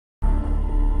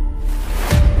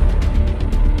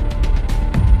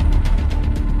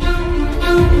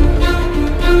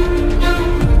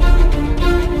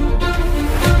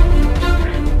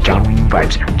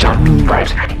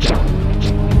Vibes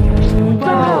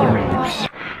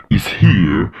is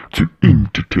here to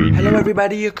entertain Hello you.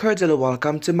 everybody, you're cordially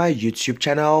welcome to my YouTube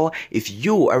channel. If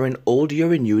you are an oldie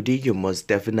or a newbie, you're most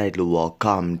definitely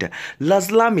welcomed.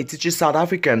 Dloz'lami teaches South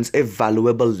Africans a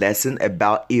valuable lesson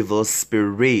about evil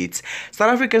spirits.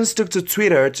 South Africans took to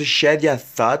Twitter to share their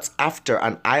thoughts after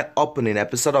an eye-opening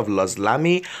episode of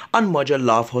Dloz'lami on Mojo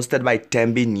Love hosted by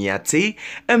Thembi,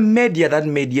 a media that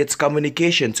mediates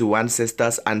communication to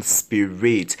ancestors and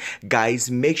spirits.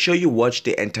 Guys, make sure you watch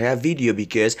the entire video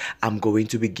because I'm going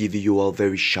to be giving you all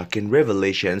very shocking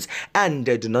revelations, and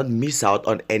do not miss out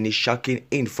on any shocking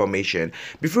information.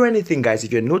 Before anything, guys,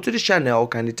 if you're new to the channel,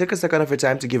 kindly take a second of your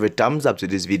time to give a thumbs up to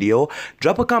this video,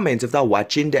 drop a comment after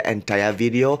watching the entire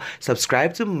video,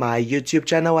 subscribe to my YouTube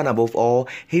channel, and above all,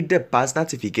 hit the past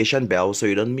notification bell so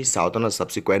you don't miss out on the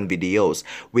subsequent videos.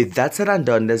 With that said and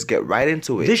done, let's get right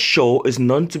into it. This show is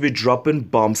known to be dropping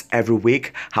bombs every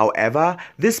week. However,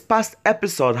 this past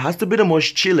episode has to be the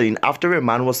most chilling after a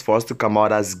man was forced to come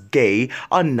out as gay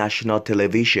on national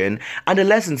television, and the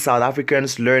lessons South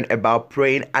Africans learn about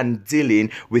praying and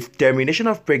dealing with termination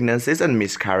of pregnancies and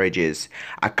miscarriages.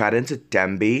 According to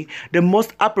Thembi, the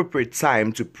most appropriate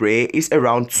time to pray is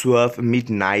around 12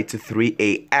 midnight to 3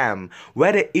 a.m.,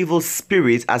 where the evil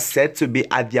spirits are said to be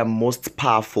at their most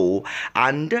powerful,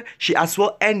 and she as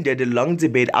well ended the long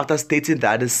debate after stating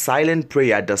that the silent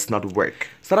prayer does not work.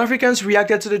 South Africans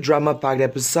reacted to the drama-packed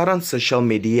episode on social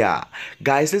media.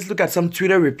 Guys, let's look at some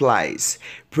Twitter replies.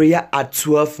 Prayer at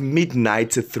 12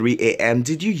 midnight to 3 a.m.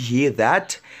 Did you hear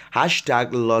that?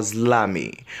 Hashtag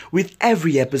Dloz'lami. With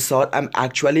every episode, I'm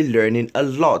actually learning a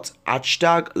lot.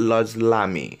 Hashtag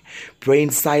Dloz'lami.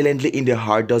 Praying silently in the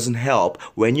heart doesn't help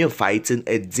when you're fighting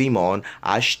a demon.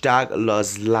 Hashtag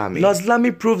Dloz'lami.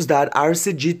 Dloz'lami proves that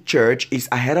RCG Church is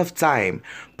ahead of time.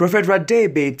 Prophet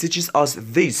Radebe teaches us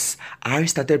this. I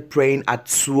started praying at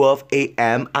 12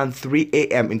 a.m. and 3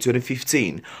 a.m. in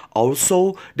 2015.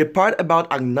 Also, the part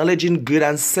about acknowledging good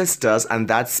ancestors and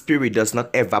that spirit does not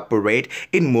evaporate,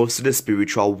 it moves to the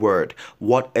spiritual world.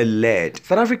 What a lead.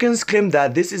 South Africans claim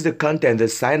that this is the content they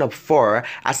sign up for,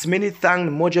 as many thank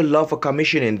Mojo Love for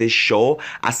commissioning this show,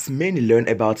 as many learn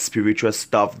about spiritual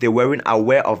stuff they weren't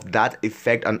aware of that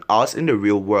effect on us in the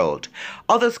real world.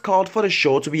 Others called for the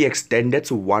show to be extended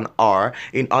to 1 hour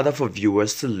in order for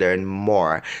viewers to learn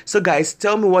more. So guys,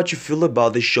 tell me what you feel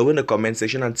about the show in the comment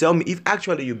section, and tell me if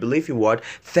actually you believe in what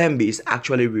Thembi is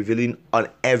actually revealing on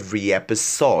every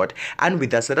episode. And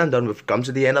with that said and done, we've come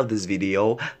to the end of this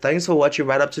video. Thanks for watching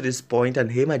right up to this point,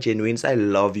 and hey my genuines, I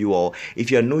love you all.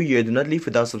 If you're new here, do not leave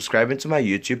without subscribing to my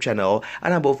YouTube channel,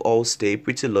 and above all, stay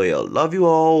pretty loyal. Love you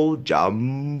all.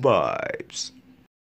 Jam vibes.